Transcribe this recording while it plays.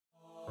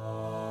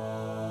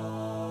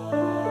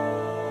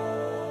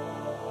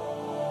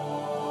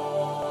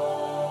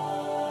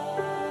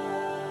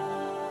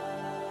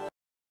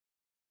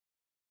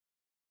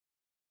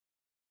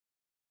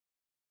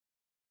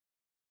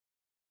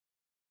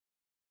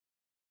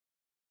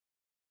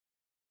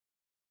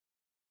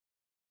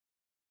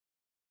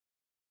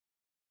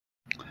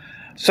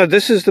So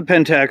this is the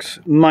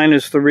Pentax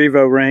minus the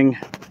RevoRing.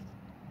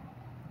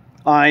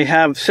 I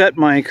have set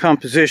my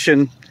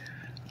composition.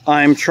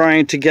 I'm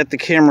trying to get the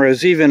camera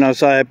as even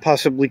as I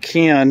possibly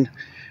can.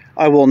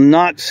 I will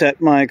not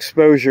set my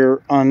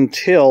exposure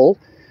until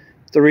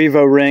the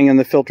RevoRing and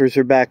the filters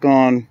are back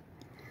on.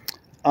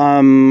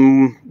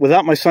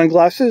 Without my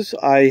sunglasses,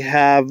 I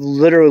have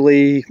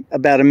literally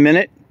about a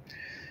minute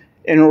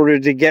in order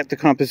to get the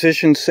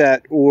composition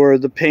set, or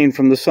the pain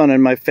from the sun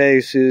in my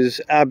face is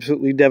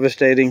absolutely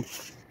devastating.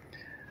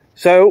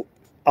 So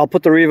I'll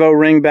put the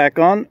RevoRing back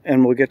on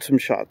and we'll get some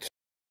shots.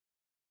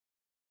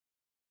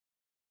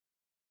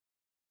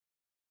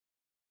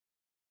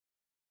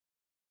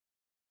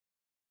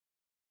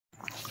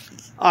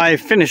 I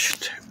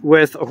finished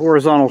with a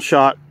horizontal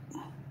shot.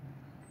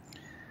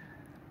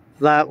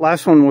 That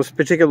last one was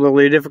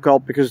particularly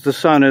difficult because the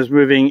sun is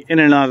moving in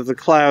and out of the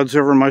clouds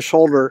over my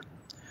shoulder.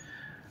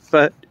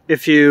 But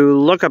if you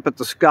look up at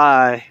the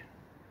sky,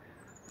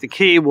 the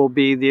key will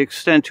be the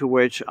extent to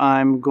which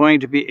I'm going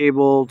to be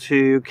able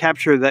to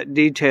capture that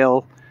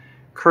detail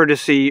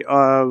courtesy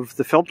of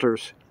the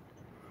filters.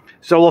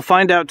 So we'll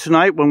find out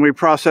tonight when we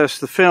process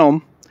the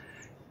film,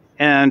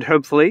 and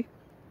hopefully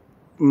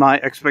my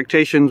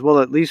expectations will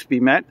at least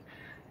be met,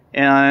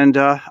 and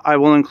I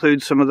will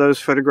include some of those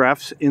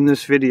photographs in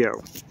this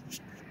video.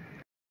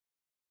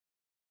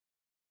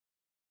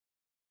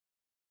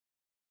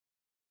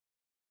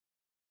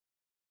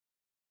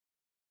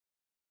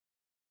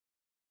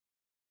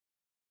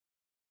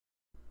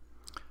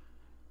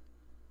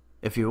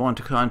 If you want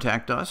to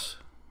contact us,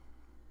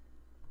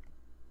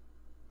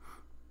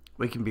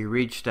 we can be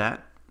reached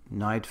at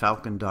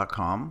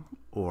nightfalcon.com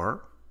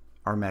or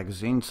our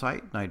magazine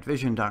site,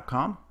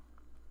 nightvision.com.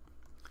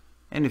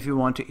 And if you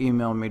want to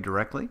email me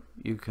directly,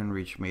 you can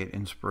reach me at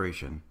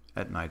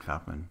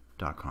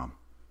inspiration@nightfalcon.com.